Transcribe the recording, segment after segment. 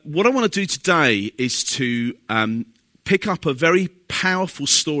what I want to do today is to pick up a very powerful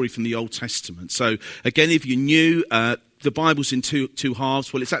story from the Old Testament. So again, if you're new, the Bible's in two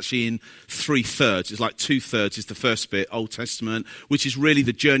halves. Well, it's actually in 3/3. It's like 2/3 is the first bit, Old Testament, which is really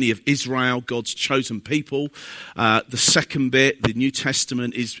the journey of Israel, God's chosen people. The second bit, the New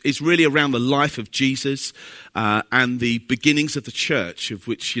Testament, is really around the life of Jesus and the beginnings of the church, of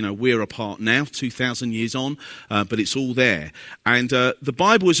which, you know, we're a part now, 2,000 years on, but it's all there. And the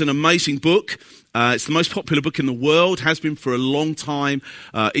Bible is an amazing book. It's the most popular book in the world, has been for a long time.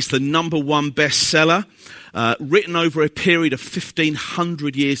 It's the #1 bestseller. Written over a period of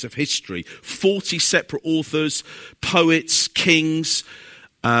 1,500 years of history. 40 separate authors, poets, kings,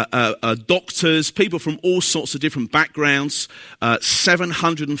 doctors, people from all sorts of different backgrounds.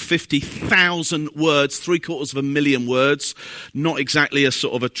 750,000 words, 750,000 words. Not exactly a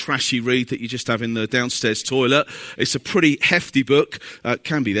sort of a trashy read that you just have in the downstairs toilet. It's a pretty hefty book,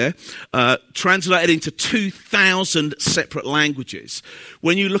 can be there. Translated into 2,000 separate languages.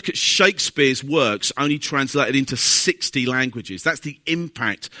 When you look at Shakespeare's works, only translated into 60 languages. That's the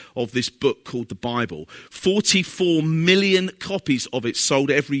impact of this book called the Bible. 44 million copies of it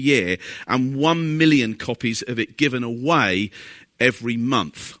sold every year, and 1 million copies of it given away every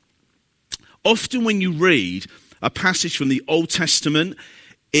month. Often when you read a passage from the Old Testament,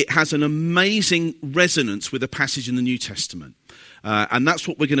 it has an amazing resonance with a passage in the New Testament. And that's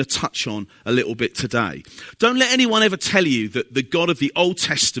what we're going to touch on a little bit today. Don't let anyone ever tell you that the God of the Old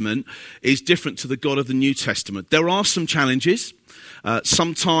Testament is different to the God of the New Testament. There are some challenges.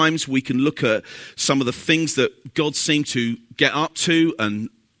 Sometimes we can look at some of the things that God seemed to get up to and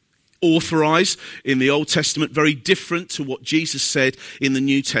authorize in the Old Testament, very different to what Jesus said in the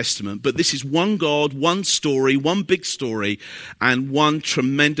New Testament. But this is one God, one story, one big story, and one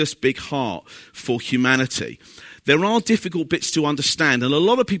tremendous big heart for humanity. There are difficult bits to understand, and a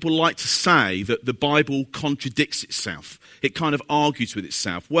lot of people like to say that the Bible contradicts itself. It kind of argues with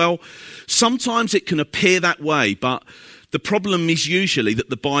itself. Well, sometimes it can appear that way, but the problem is usually that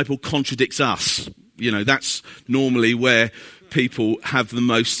the Bible contradicts us. You know, that's normally where people have the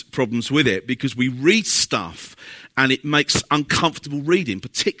most problems with it, because we read stuff and it makes uncomfortable reading,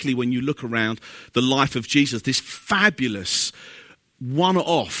 particularly when you look around the life of Jesus, this fabulous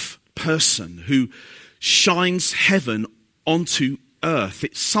one-off person who shines heaven onto earth.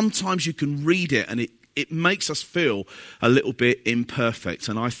 Sometimes you can read it and it makes us feel a little bit imperfect,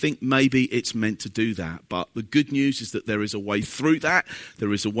 and I think maybe it's meant to do that. But the good news is that there is a way through that.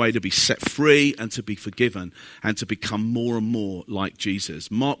 There is a way to be set free and to be forgiven and to become more and more like Jesus.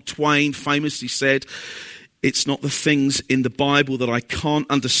 Mark Twain famously said, "It's not the things in the Bible that I can't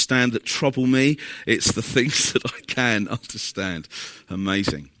understand that trouble me. It's the things that I can understand."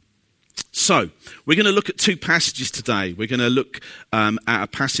 Amazing. So, we're going to look at two passages today. We're going to look at a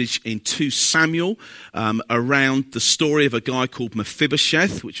passage in 2 Samuel around the story of a guy called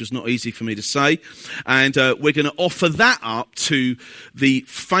Mephibosheth, which was not easy for me to say. And we're going to offer that up to the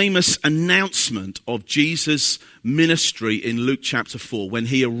famous announcement of Jesus' ministry in Luke chapter 4, when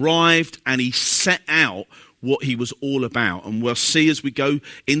he arrived and he set out what he was all about. And we'll see as we go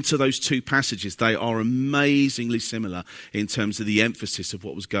into those two passages, they are amazingly similar in terms of the emphasis of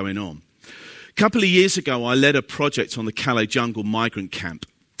what was going on. A couple of years ago, I led a project on the Calais Jungle migrant camp.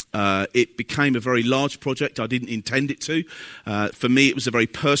 It became a very large project. I didn't intend it to. For me, it was a very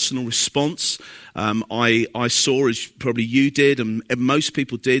personal response. I saw, as probably you did, and most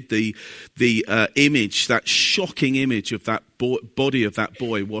people did, the image, that shocking image of that body of that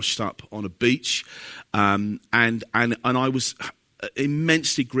boy washed up on a beach, and I was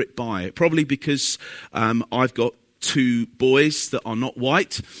immensely gripped by it. Probably because I've got 2 boys that are not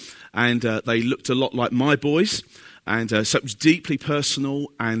white. And they looked a lot like my boys, and so it was deeply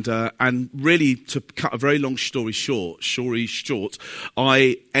personal. And really, to cut a very long story short,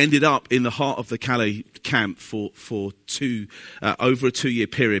 I ended up in the heart of the Calais camp for over a 2-year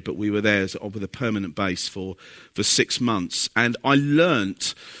period. But we were there with a permanent base for 6 months, and I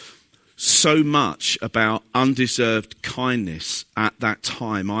learnt so much about undeserved kindness at that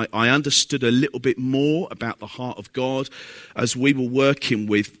time. I understood a little bit more about the heart of God as we were working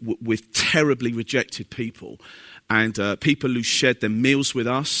with terribly rejected people, and people who shared their meals with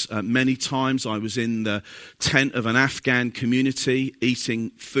us. Many times I was in the tent of an Afghan community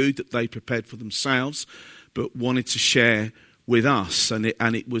eating food that they prepared for themselves but wanted to share with us. And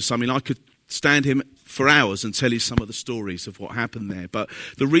it was, I mean, I could stand here for hours and tell you some of the stories of what happened there. But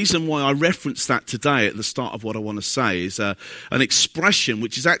the reason why I reference that today at the start of what I want to say is an expression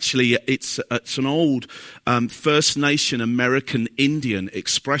which is actually, it's an old First Nation American Indian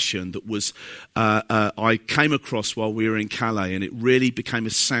expression that was I came across while we were in Calais, and it really became a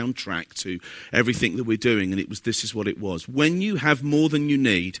soundtrack to everything that we're doing. And this is what it was. When you have more than you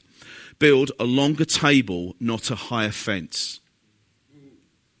need, build a longer table, not a higher fence.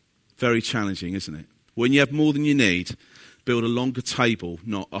 Very challenging, isn't it? When you have more than you need, build a longer table,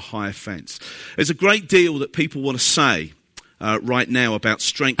 not a higher fence. There's a great deal that people want to say right now about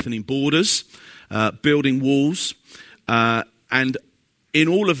strengthening borders, building walls, and in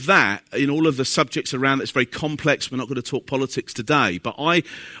all of that, in all of the subjects around it, it's very complex. We're not going to talk politics today. But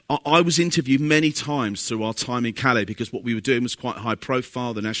I was interviewed many times through our time in Calais because what we were doing was quite high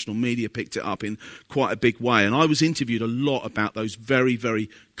profile. The national media picked it up in quite a big way. And I was interviewed a lot about those very, very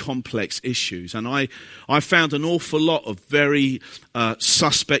complex issues. And I found an awful lot of very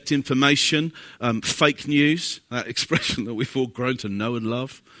suspect information, fake news, that expression that we've all grown to know and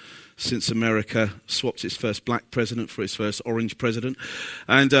love since America swapped its first black president for its first orange president.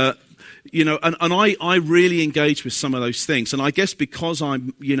 And, I really engage with some of those things. And I guess because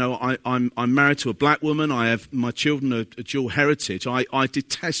I'm married to a black woman, my children are dual heritage, I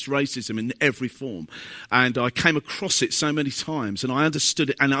detest racism in every form. And I came across it so many times, and I understood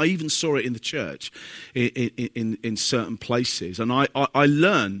it, and I even saw it in the church in certain places. And I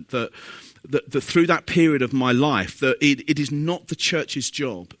learned that through that period of my life, that it is not the church's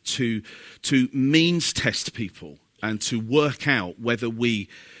job to means test people and to work out whether we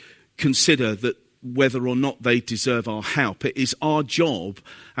consider that whether or not they deserve our help. It is our job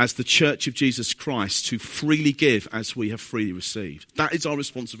as the Church of Jesus Christ to freely give as we have freely received. That is our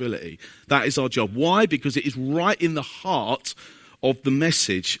responsibility. That is our job. Why? Because it is right in the heart of the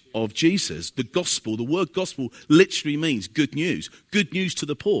message of Jesus. The gospel, the word gospel literally means good news. Good news to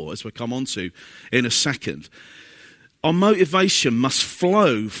the poor, as we'll come on to in a second. Our motivation must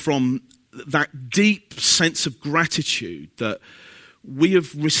flow from that deep sense of gratitude that we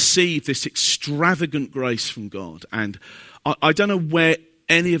have received this extravagant grace from God. And I don't know where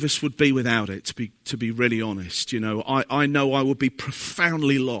any of us would be without it, to be really honest. I know I would be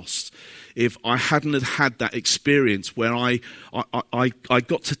profoundly lost if I hadn't had that experience where I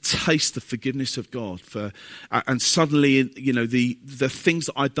got to taste the forgiveness of God and suddenly, the things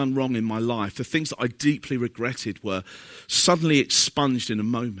that I'd done wrong in my life, the things that I deeply regretted were suddenly expunged in a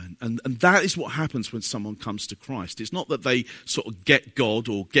moment. And that is what happens when someone comes to Christ. It's not that they sort of get God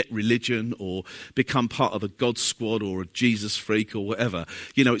or get religion or become part of a God squad or a Jesus freak or whatever.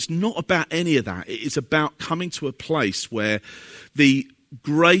 It's not about any of that. It's about coming to a place where the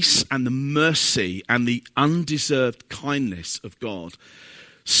grace and the mercy and the undeserved kindness of God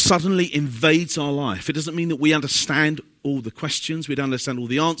suddenly invades our life. It doesn't mean that we understand all the questions, we don't understand all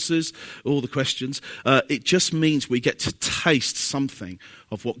the answers, all the questions. It just means we get to taste something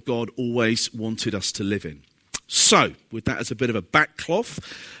of what God always wanted us to live in. So, with that as a bit of a backcloth,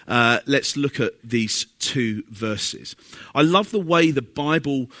 let's look at these two verses. I love the way the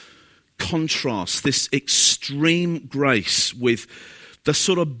Bible contrasts this extreme grace with the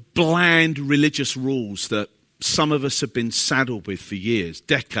sort of bland religious rules that some of us have been saddled with for years,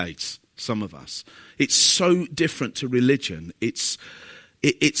 decades, some of us. It's so different to religion. It's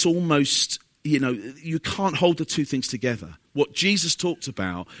almost, you can't hold the two things together. What Jesus talked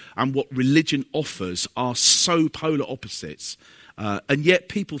about and what religion offers are so polar opposites. And yet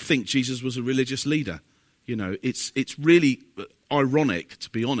people think Jesus was a religious leader. It's really ironic, to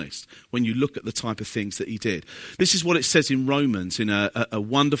be honest, when you look at the type of things that he did. This is what it says in Romans in a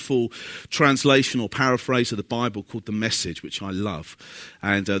wonderful translation or paraphrase of the Bible called The Message, which I love.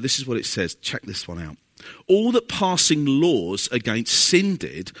 And this is what it says. Check this one out. All that passing laws against sin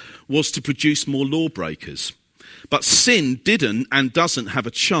did was to produce more lawbreakers. But sin didn't and doesn't have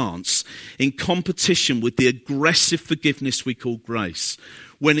a chance in competition with the aggressive forgiveness we call grace.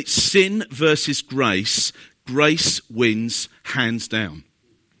 When it's sin versus grace, grace wins hands down.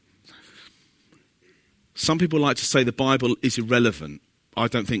 Some people like to say the Bible is irrelevant. I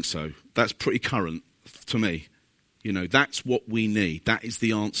don't think so. That's pretty current to me. That's what we need. That is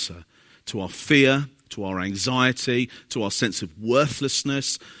the answer to our fear, to our anxiety, to our sense of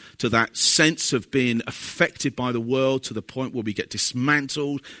worthlessness, to that sense of being affected by the world to the point where we get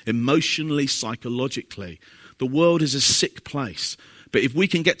dismantled emotionally, psychologically. The world is a sick place. But if we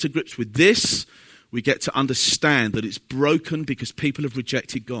can get to grips with this, we get to understand that it's broken because people have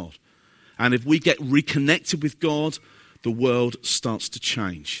rejected God. And if we get reconnected with God, the world starts to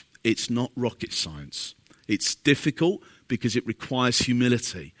change. It's not rocket science. It's difficult because it requires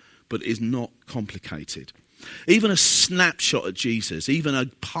humility. but is not complicated. Even a snapshot at Jesus, even a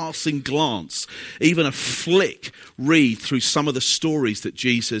passing glance, even a flick read through some of the stories that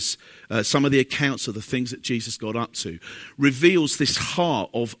Jesus, some of the accounts of the things that Jesus got up to, reveals this heart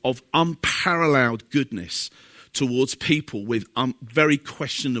of unparalleled goodness towards people with very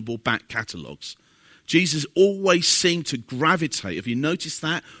questionable back catalogues. Jesus always seemed to gravitate, have you noticed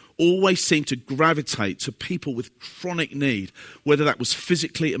that? Always seemed to gravitate to people with chronic need, whether that was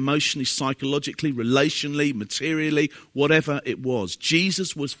physically, emotionally, psychologically, relationally, materially, whatever it was.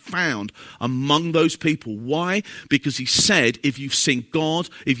 Jesus was found among those people. Why? Because he said, if you've seen God,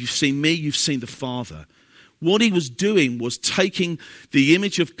 if you've seen me, you've seen the Father. What he was doing was taking the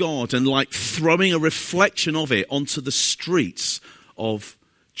image of God and like throwing a reflection of it onto the streets of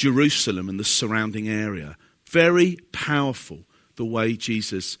Jerusalem and the surrounding area. Very powerful, the way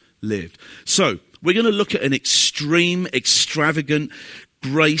Jesus lived. So, we're going to look at an extreme, extravagant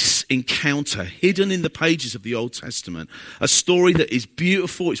grace encounter hidden in the pages of the Old Testament. A story that is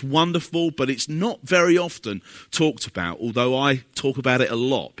beautiful, it's wonderful, but it's not very often talked about, although I talk about it a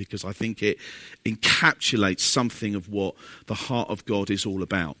lot because I think it encapsulates something of what the heart of God is all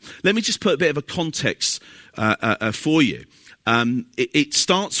about. Let me just put a bit of a context for you. It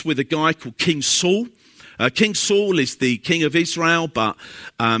starts with a guy called King Saul. King Saul is the king of Israel, but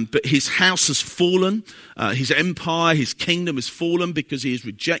his house has fallen. His empire, his kingdom has fallen because he has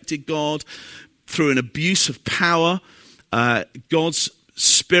rejected God through an abuse of power. God's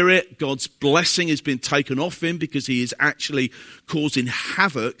spirit, God's blessing has been taken off him because he is actually causing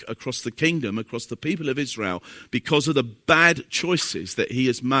havoc across the kingdom, across the people of Israel, because of the bad choices that he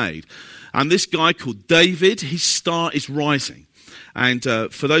has made. And this guy called David, his star is rising. And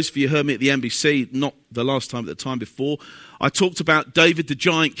for those of you who heard me at the NBC, not the last time, but the time before, I talked about David the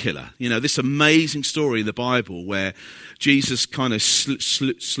giant killer. You know, this amazing story in the Bible where Jesus kind of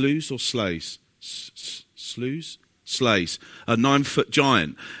slays a 9-foot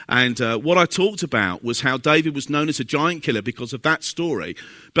giant. And what I talked about was how David was known as a giant killer because of that story.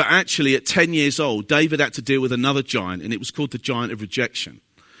 But actually, at 10 years old, David had to deal with another giant, and it was called the giant of rejection.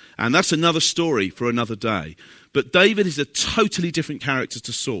 And that's another story for another day. But David is a totally different character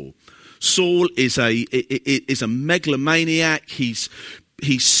to Saul. Saul is a megalomaniac. He's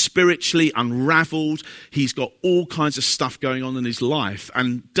spiritually unraveled. He's got all kinds of stuff going on in his life.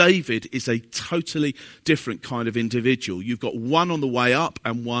 And David is a totally different kind of individual. You've got one on the way up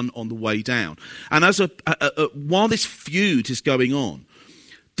and one on the way down. And while this feud is going on,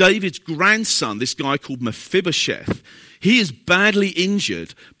 David's grandson, this guy called Mephibosheth, he is badly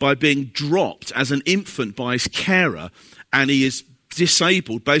injured by being dropped as an infant by his carer, and he is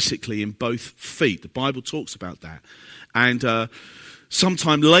disabled basically in both feet. The Bible talks about that. And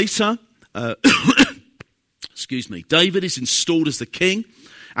sometime later, David is installed as the king,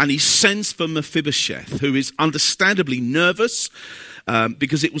 and he sends for Mephibosheth, who is understandably nervous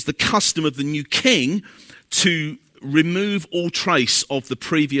because it was the custom of the new king to remove all trace of the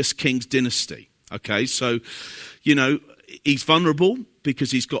previous king's dynasty. Okay, so, you know, he's vulnerable because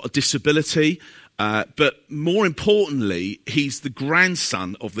he's got a disability, but more importantly, he's the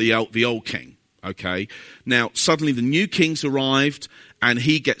grandson of the old king. Okay, now suddenly the new king's arrived and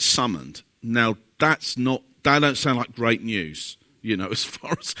he gets summoned. Now that don't sound like great news, you know, as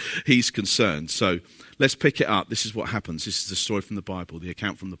far as he's concerned. So let's pick it up. This is what happens. This is the story from the Bible, the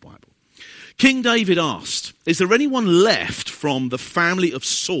account from the Bible. King David asked, "Is there anyone left from the family of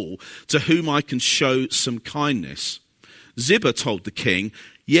Saul to whom I can show some kindness?" Ziba told the king,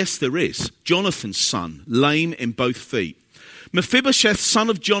 "Yes, there is. Jonathan's son, lame in both feet." Mephibosheth, son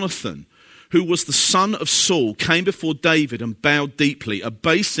of Jonathan, who was the son of Saul, came before David and bowed deeply,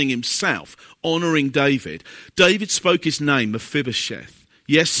 abasing himself, honouring David. David spoke his name, Mephibosheth.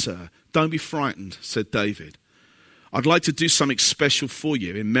 "Yes, sir. Don't be frightened," said David. "I'd like to do something special for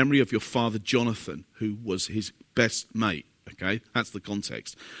you in memory of your father Jonathan, who was his best mate." Okay, that's the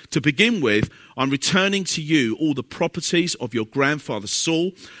context. "To begin with, I'm returning to you all the properties of your grandfather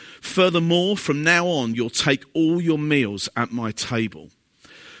Saul. Furthermore, from now on, you'll take all your meals at my table."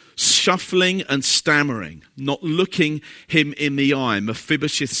 Shuffling and stammering, not looking him in the eye,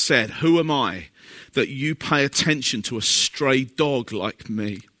 Mephibosheth said, "Who am I that you pay attention to a stray dog like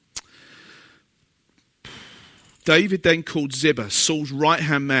me?" David then called Ziba, Saul's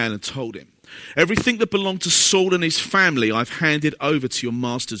right-hand man, and told him, "Everything that belonged to Saul and his family I've handed over to your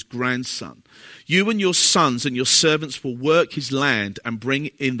master's grandson. You and your sons and your servants will work his land and bring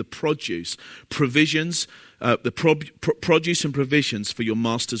in the produce and provisions for your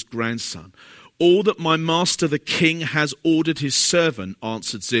master's grandson. All that my master the king has ordered his servant,"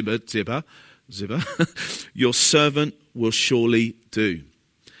 answered Ziba, "your servant will surely do."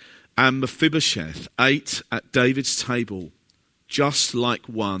 And Mephibosheth ate at David's table just like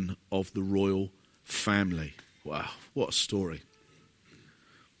one of the royal family. Wow, what a story.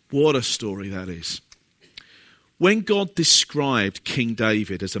 What a story that is. When God described King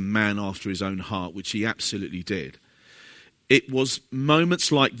David as a man after his own heart, which he absolutely did, it was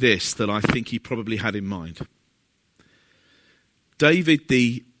moments like this that I think he probably had in mind. David,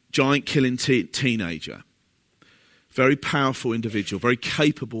 the giant-killing teenager, very powerful individual, very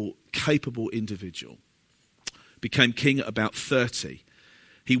capable individual, became king at about 30.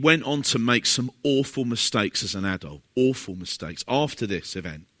 He went on to make some awful mistakes as an adult, awful mistakes. After this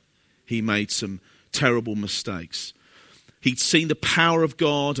event, he made some terrible mistakes. He'd seen the power of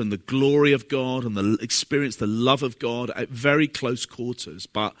God and the glory of God and experienced the love of God at very close quarters.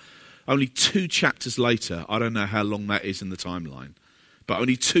 But only 2 chapters later, I don't know how long that is in the timeline, but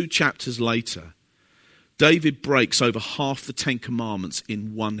only 2 chapters later, David breaks over half the 10 commandments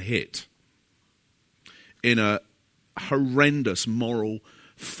in one hit, in a horrendous moral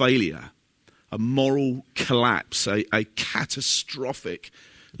failure, a moral collapse, a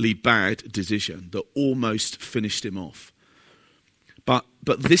catastrophically bad decision that almost finished him off. But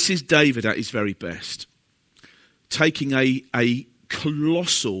this is David at his very best, taking a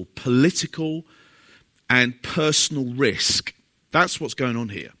colossal political and personal risk. That's what's going on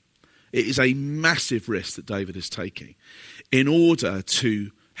here. It is a massive risk that David is taking in order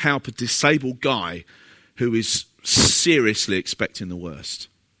to help a disabled guy who is seriously expecting the worst.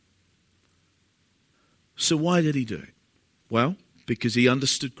 So why did he do it? Well, because he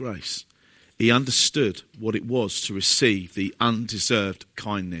understood grace. He understood what it was to receive the undeserved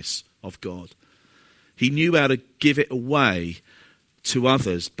kindness of God. He knew how to give it away to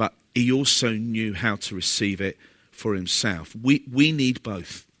others, but he also knew how to receive it for himself. We need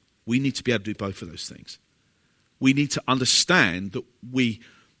both. We need to be able to do both of those things. We need to understand that we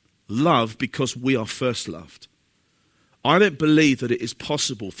love because we are first loved. I don't believe that it is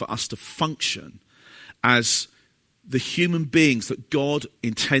possible for us to function as the human beings that God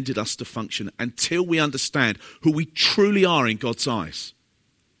intended us to function until we understand who we truly are in God's eyes.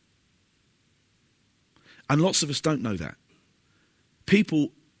 And lots of us don't know that.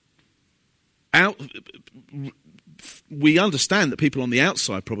 We understand that people on the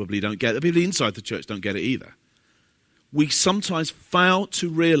outside probably don't get it. People inside the church don't get it either. We sometimes fail to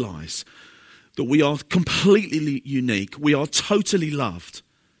realize that we are completely unique. We are totally loved.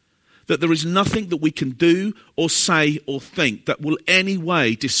 That there is nothing that we can do or say or think that will any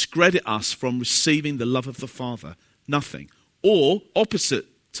way discredit us from receiving the love of the Father. Nothing. Or, opposite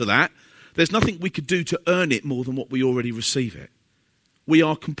to that, there's nothing we could do to earn it more than what we already receive it. We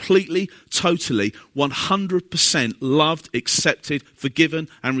are completely, totally, 100% loved, accepted, forgiven,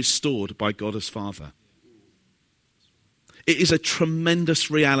 and restored by God as Father. It is a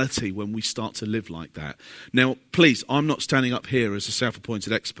tremendous reality when we start to live like that. Now, please, I'm not standing up here as a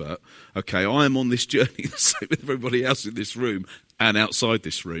self-appointed expert. Okay, I am on this journey the same with everybody else in this room and outside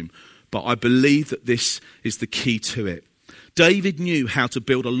this room. But I believe that this is the key to it. David knew how to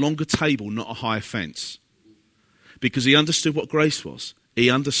build a longer table, not a higher fence. Because he understood what grace was. He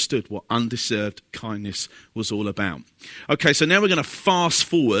understood what undeserved kindness was all about. Okay, so now we're going to fast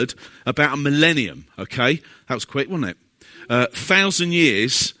forward about a millennium. Okay, that was quick, wasn't it? 1,000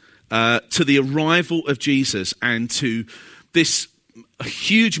 years to the arrival of Jesus and to this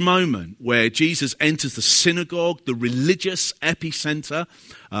huge moment where Jesus enters the synagogue, the religious epicenter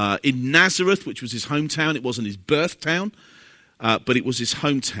in Nazareth, which was his hometown. It wasn't his birth town, but it was his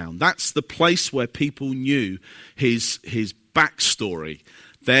hometown. That's the place where people knew his backstory.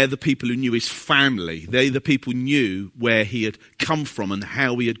 They're the people who knew his family. They're the people who knew where he had come from and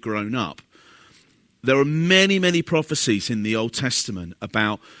how he had grown up. There are many, many prophecies in the Old Testament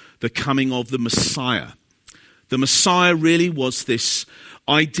about the coming of the Messiah. The Messiah really was this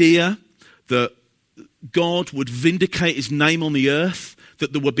idea that God would vindicate his name on the earth,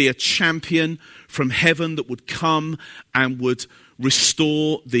 that there would be a champion from heaven that would come and would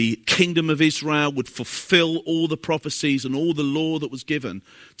restore the kingdom of Israel, would fulfill all the prophecies and all the law that was given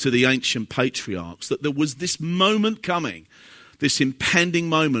to the ancient patriarchs, that there was this moment coming, this impending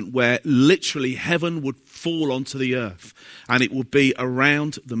moment where literally heaven would fall onto the earth and it would be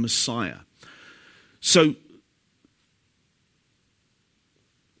around the Messiah. So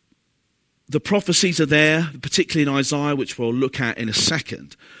the prophecies are there, particularly in Isaiah, which we'll look at in a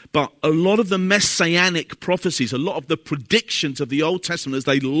second. But a lot of the messianic prophecies, a lot of the predictions of the Old Testament, as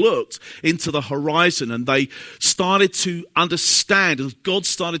they looked into the horizon and they started to understand, as God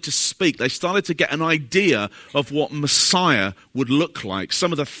started to speak, they started to get an idea of what Messiah would look like.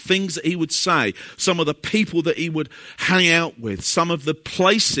 Some of the things that he would say, some of the people that he would hang out with, some of the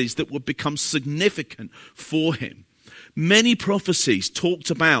places that would become significant for him. Many prophecies talked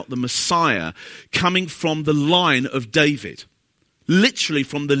about the Messiah coming from the line of David, literally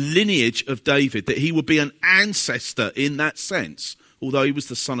from the lineage of David, that he would be an ancestor in that sense. Although he was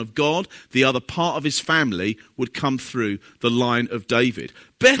the son of God, the other part of his family would come through the line of David.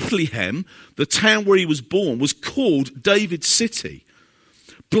 Bethlehem, the town where he was born, was called David's city.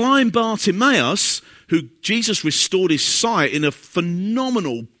 Blind Bartimaeus, who Jesus restored his sight in a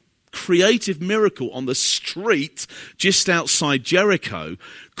phenomenal creative miracle on the street just outside Jericho,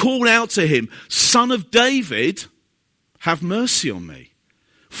 called out to him, "Son of David, have mercy on me."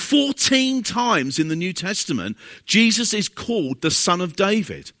 14 times in the New Testament, Jesus is called the Son of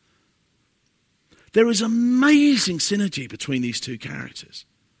David. There is amazing synergy between these two characters.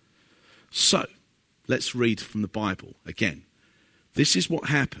 So, let's read from the Bible again. This is what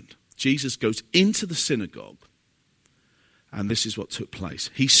happened. Jesus goes into the synagogue, and this is what took place.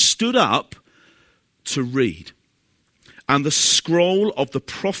 He stood up to read. And the scroll of the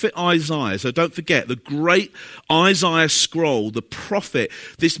prophet Isaiah, so don't forget, the great Isaiah scroll, the prophet,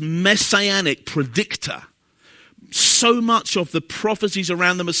 this messianic predictor. So much of the prophecies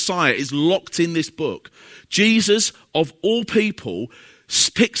around the Messiah is locked in this book. Jesus, of all people,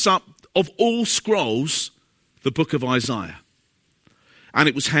 picks up, of all scrolls, the book of Isaiah. And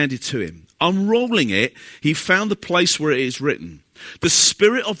it was handed to him. Unrolling it, he found the place where it is written, "The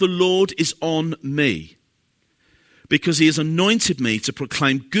Spirit of the Lord is on me, because he has anointed me to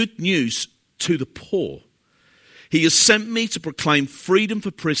proclaim good news to the poor. He has sent me to proclaim freedom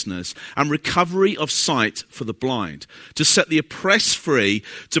for prisoners and recovery of sight for the blind, to set the oppressed free,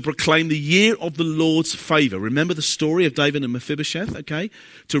 to proclaim the year of the Lord's favour." Remember the story of David and Mephibosheth, okay?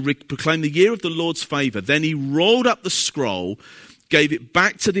 To proclaim the year of the Lord's favour. Then he rolled up the scroll, gave it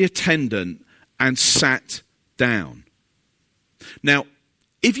back to the attendant, and sat down. Now,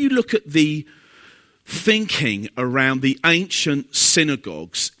 if you look at the thinking around the ancient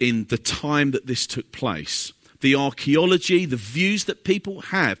synagogues in the time that this took place, the archaeology, the views that people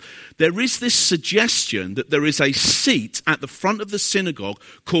have, there is this suggestion that there is a seat at the front of the synagogue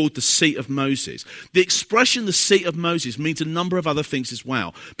called the seat of Moses. The expression the seat of Moses means a number of other things as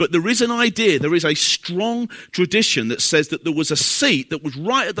well. But there is an idea, there is a strong tradition that says that there was a seat that was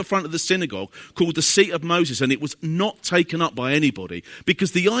right at the front of the synagogue called the seat of Moses, and it was not taken up by anybody,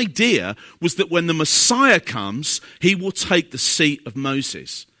 because the idea was that when the Messiah comes, he will take the seat of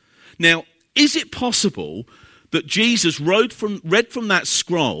Moses. Now, is it possible that Jesus read from that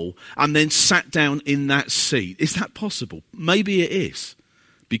scroll and then sat down in that seat? Is that possible? Maybe it is.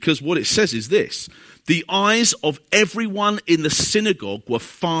 Because what it says is this: the eyes of everyone in the synagogue were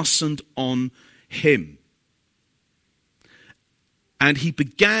fastened on him. And he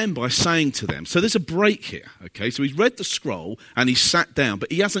began by saying to them, so there's a break here, okay? So he's read the scroll and he sat down,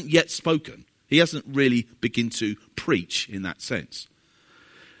 but he hasn't yet spoken. He hasn't really begun to preach in that sense.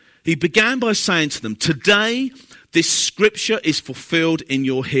 He began by saying to them, "Today this scripture is fulfilled in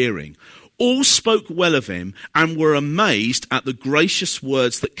your hearing." All spoke well of him and were amazed at the gracious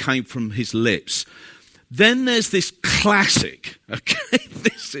words that came from his lips. Then there's this classic, okay?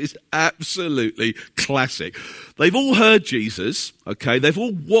 This is absolutely classic. They've all heard Jesus, okay? They've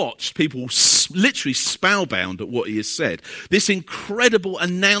all watched people literally spellbound at what he has said. This incredible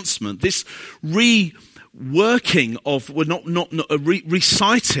announcement, this reworking of, well, not a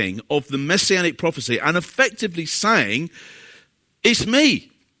reciting of the messianic prophecy, and effectively saying, "It's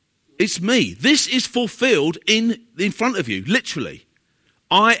me. It's me. This is fulfilled in front of you, literally.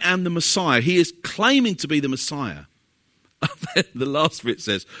 I am the Messiah." He is claiming to be the Messiah. And then the last bit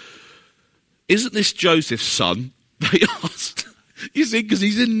says, "Isn't this Joseph's son?" They asked. You see, because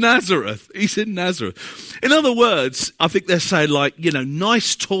he's in Nazareth. He's in Nazareth. In other words, I think they're saying, like,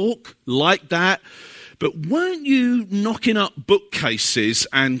 nice talk like that. But weren't you knocking up bookcases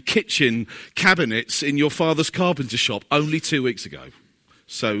and kitchen cabinets in your father's carpenter shop only 2 weeks ago?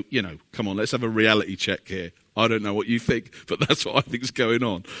 So, come on, let's have a reality check here. I don't know what you think, but that's what I think is going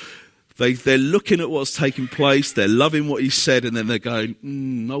on. They're looking at what's taking place, they're loving what he said, and then they're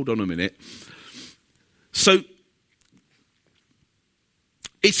going, hold on a minute. So,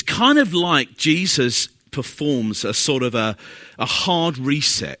 it's kind of like Jesus performs a sort of a hard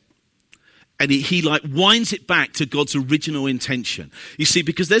reset. he like winds it back to God's original intention. You see,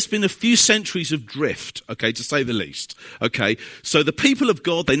 because there's been a few centuries of drift, okay, to say the least. Okay, so the people of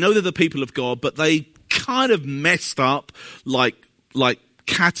God, they know they're the people of God, but they kind of messed up like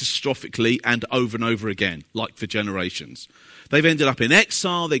catastrophically and over again, like for generations. They've ended up in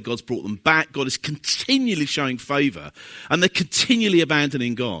exile. God's brought them back. God is continually showing favor, and they're continually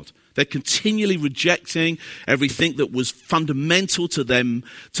abandoning God. They're continually rejecting everything that was fundamental to them,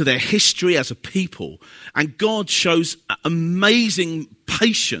 to their history as a people. And God shows amazing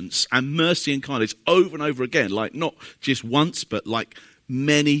patience and mercy and kindness over and over again, like not just once, but like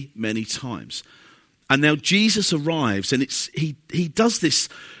many, many times. And now Jesus arrives, and he does this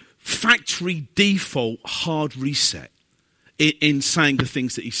factory default hard reset in saying the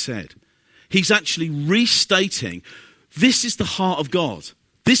things that he said. He's actually restating, this is the heart of God.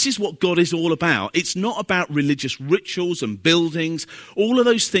 This is what God is all about. It's not about religious rituals and buildings. All of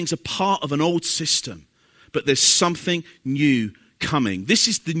those things are part of an old system. But there's something new coming. This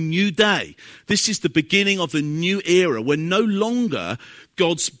is the new day. This is the beginning of the new era where no longer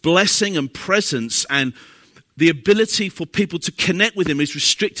God's blessing and presence and the ability for people to connect with him is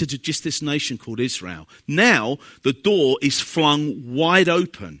restricted to just this nation called Israel. Now the door is flung wide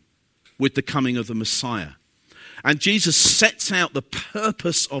open with the coming of the Messiah. And Jesus sets out the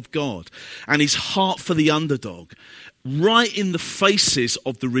purpose of God and his heart for the underdog right in the faces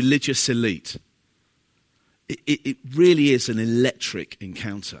of the religious elite. It really is an electric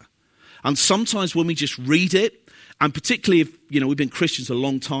encounter. And sometimes when we just read it, and particularly if, we've been Christians a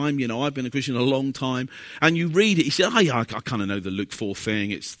long time, I've been a Christian a long time, and you read it, you say, oh yeah, I kind of know the Luke 4 thing,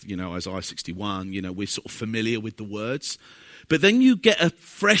 it's, Isaiah 61, we're sort of familiar with the words. But then you get a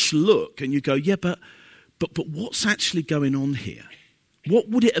fresh look and you go, yeah, but what's actually going on here? What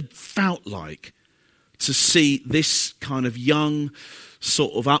would it have felt like to see this kind of young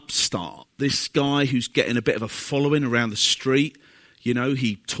sort of upstart, this guy who's getting a bit of a following around the street?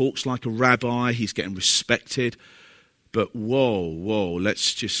 He talks like a rabbi, he's getting respected. But whoa,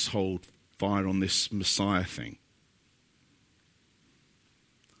 let's just hold fire on this Messiah thing.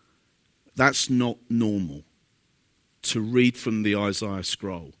 That's not normal to read from the Isaiah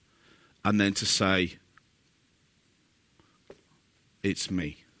scroll and then to say, it's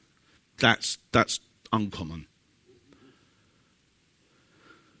me. That's uncommon.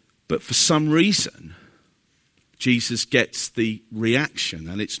 But for some reason, Jesus gets the reaction,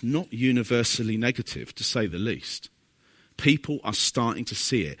 and it's not universally negative, to say the least. People are starting to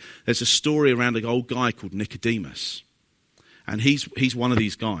see it. There's a story around an old guy called Nicodemus, and he's one of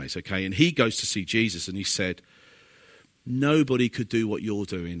these guys, okay? And he goes to see Jesus, and he said, nobody could do what you're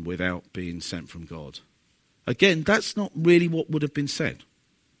doing without being sent from God. Again, that's not really what would have been said.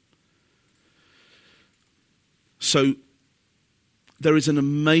 So there is an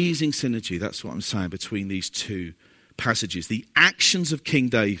amazing synergy, that's what I'm saying, between these two passages. The actions of King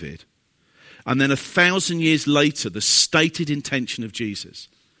David, and then 1,000 years later, the stated intention of Jesus.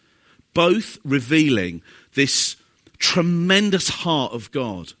 Both revealing this tremendous heart of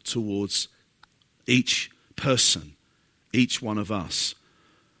God towards each person, each one of us.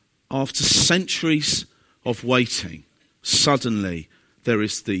 After centuries of waiting, suddenly there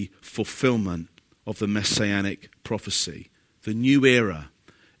is the fulfillment of the messianic prophecy, the new era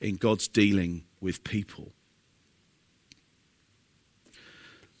in God's dealing with people.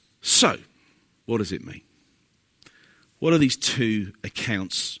 So, what does it mean? What do these two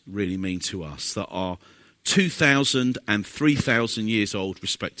accounts really mean to us that are 2,000 and 3,000 years old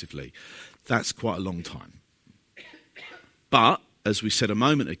respectively? That's quite a long time. But, as we said a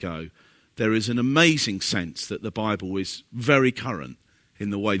moment ago, there is an amazing sense that the Bible is very current in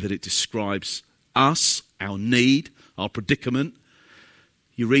the way that it describes us, our need, our predicament.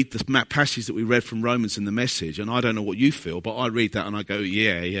 You read the passage that we read from Romans in the Message, and I don't know what you feel, but I read that and I go,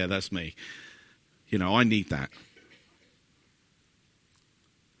 yeah, that's me. I need that.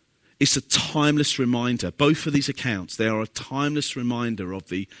 It's a timeless reminder. Both of these accounts, they are a timeless reminder of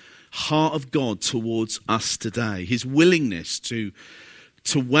the heart of God towards us today. His willingness to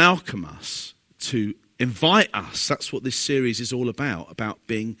welcome us, to invite us. That's what this series is all about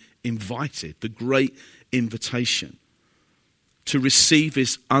being invited, the great invitation to receive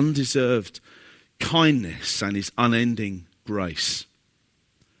his undeserved kindness and his unending grace.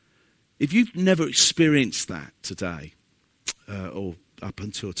 If you've never experienced that today, or up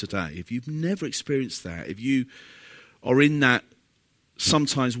until today, if you've never experienced that, if you are in that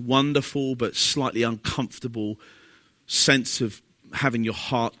sometimes wonderful but slightly uncomfortable sense of having your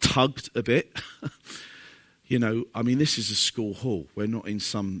heart tugged a bit, this is a school hall. We're not in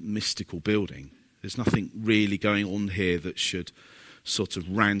some mystical building. There's nothing really going on here that should sort of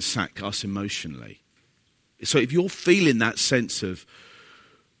ransack us emotionally. So if you're feeling that sense of,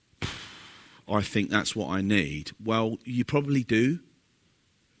 I think that's what I need, well, you probably do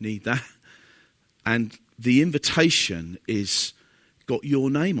need that. And the invitation is got your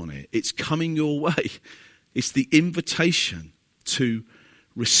name on it. It's coming your way. It's the invitation to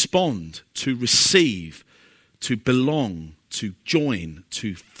respond, to receive, to belong, to join,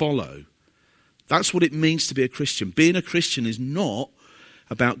 to follow. That's what it means to be a Christian. Being a Christian is not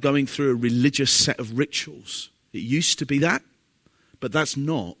about going through a religious set of rituals. It used to be that, but that's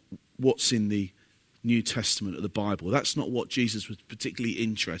not what's in the New Testament of the Bible. That's not what Jesus was particularly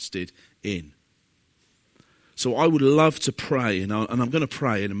interested in. So I would love to pray, and I'm going to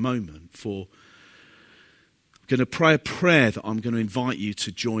pray in a moment I'm going to pray a prayer that I'm going to invite you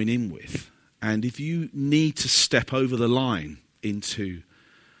to join in with. And if you need to step over the line into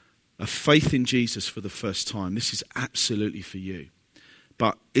a faith in Jesus for the first time, this is absolutely for you.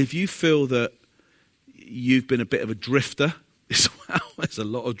 But if you feel that you've been a bit of a drifter as well, there's a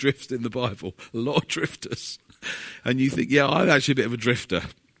lot of drift in the Bible, a lot of drifters. And you think, yeah, I'm actually a bit of a drifter.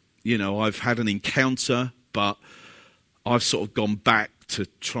 You know, I've had an encounter, but I've sort of gone back to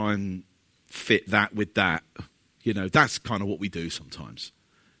try and fit that with that. You know, that's kind of what we do sometimes.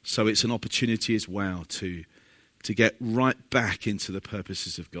 So it's an opportunity as well to get right back into the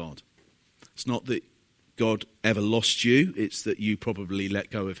purposes of God. It's not that God ever lost you, it's that you probably let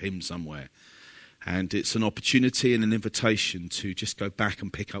go of him somewhere. And it's an opportunity and an invitation to just go back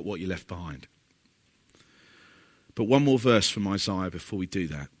and pick up what you left behind. But one more verse from Isaiah before we do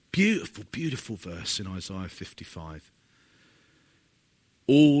that. Beautiful, beautiful verse in Isaiah 55.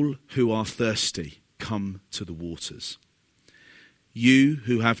 All who are thirsty, come to the waters. You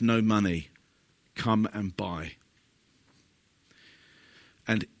who have no money, come and buy.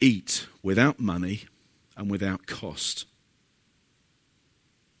 And eat without money and without cost.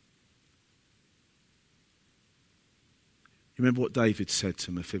 You remember what David said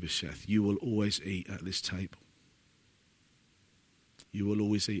to Mephibosheth? You will always eat at this table. You will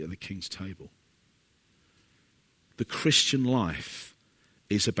always eat at the king's table. The Christian life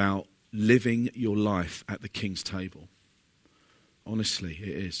is about living your life at the king's table. Honestly, it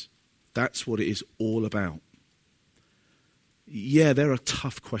is. That's what it is all about. Yeah, there are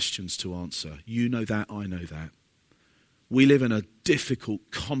tough questions to answer. You know that, I know that. We live in a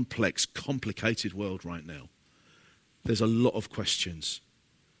difficult, complex, complicated world right now. There's a lot of questions.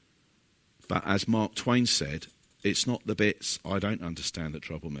 But as Mark Twain said, it's not the bits I don't understand that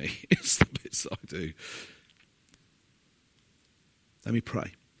trouble me. It's the bits that I do. Let me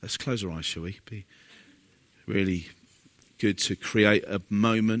pray. Let's close our eyes, shall we? Be really good to create a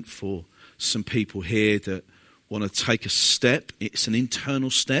moment for some people here that want to take a step. It's an internal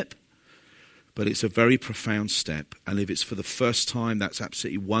step, but it's a very profound step. And if it's for the first time, that's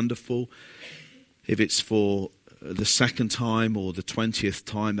absolutely wonderful. If it's for the second time or the 20th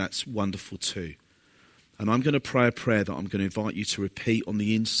time, that's wonderful too. And I'm going to pray a prayer that I'm going to invite you to repeat on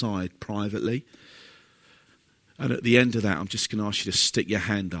the inside privately. And at the end of that, I'm just going to ask you to stick your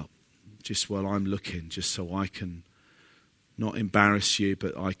hand up just while I'm looking, just so I can not embarrass you,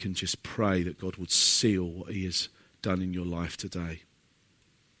 but I can just pray that God would seal what he has done in your life today.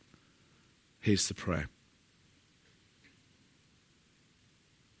 Here's the prayer.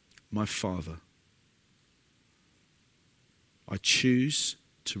 My Father, I choose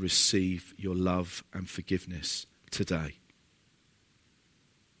to receive your love and forgiveness today.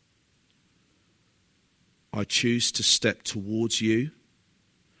 I choose to step towards you,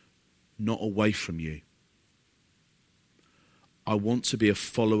 not away from you. I want to be a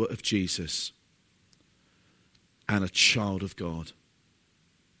follower of Jesus and a child of God.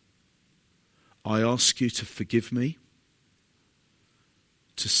 I ask you to forgive me,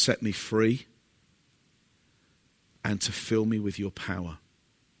 to set me free, and to fill me with your power.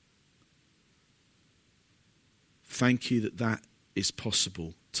 Thank you that that is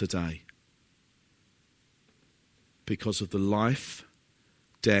possible today because of the life,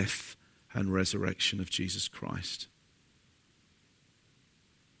 death, and resurrection of Jesus Christ.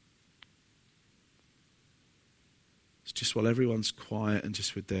 It's just while everyone's quiet and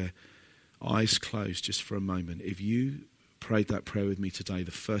just with their eyes closed just for a moment, if you prayed that prayer with me today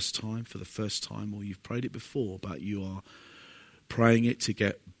for the first time, or you've prayed it before, but you are praying it to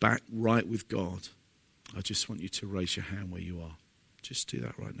get back right with God, I just want you to raise your hand where you are. Just do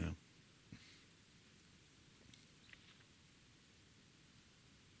that right now.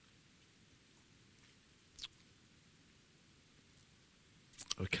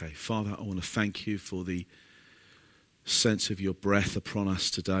 Okay, Father, I want to thank you for the sense of your breath upon us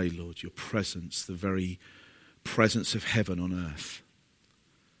today, Lord, your presence, the very presence of heaven on earth.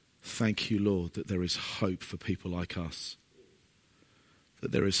 Thank you, Lord, that there is hope for people like us,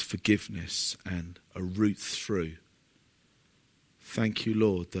 that there is forgiveness and a route through. Thank you,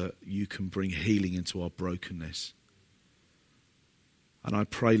 Lord, that you can bring healing into our brokenness. And I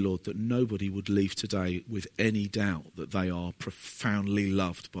pray, Lord, that nobody would leave today with any doubt that they are profoundly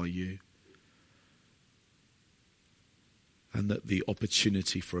loved by you. And that the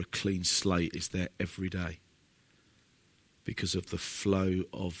opportunity for a clean slate is there every day because of the flow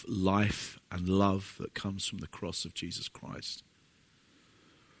of life and love that comes from the cross of Jesus Christ.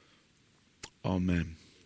 Amen.